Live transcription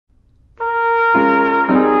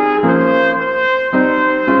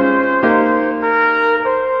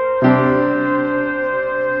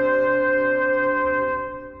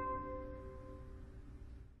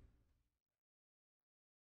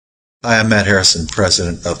Hi, I'm Matt Harrison,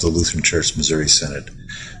 President of the Lutheran Church Missouri Synod.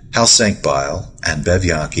 Hal Sankbeil and Bev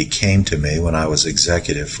Yankee came to me when I was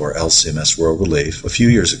executive for LCMS World Relief a few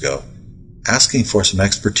years ago, asking for some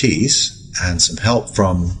expertise and some help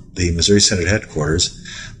from the Missouri Synod headquarters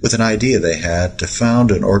with an idea they had to found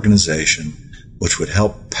an organization which would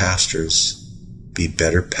help pastors be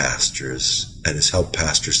better pastors, that is, help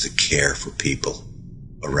pastors to care for people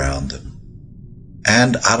around them.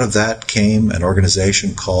 And out of that came an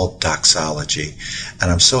organization called Doxology.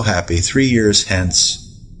 And I'm so happy, 3 years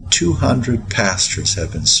hence, 200 pastors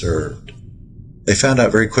have been served. They found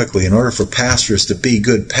out very quickly, in order for pastors, to be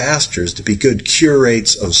good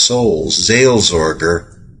curates of souls,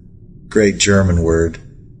 Seelsorger, great German word,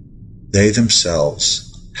 they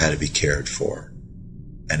themselves had to be cared for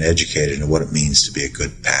and educated in what it means to be a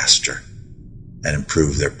good pastor and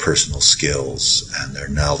improve their personal skills and their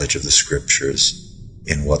knowledge of the Scriptures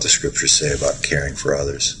in what the Scriptures say about caring for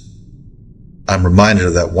others. I'm reminded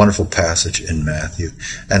of that wonderful passage in Matthew,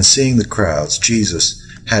 and seeing the crowds, Jesus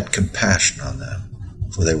had compassion on them,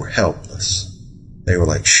 for they were helpless. They were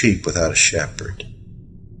like sheep without a shepherd.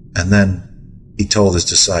 And then he told his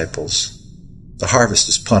disciples, the harvest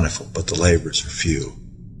is plentiful, but the laborers are few.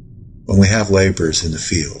 When we have laborers in the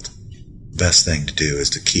field, the best thing to do is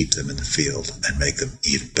to keep them in the field and make them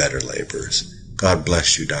even better laborers. God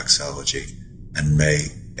bless you, Doxology. And may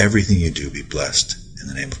everything you do be blessed in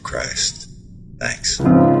the name of Christ. Thanks.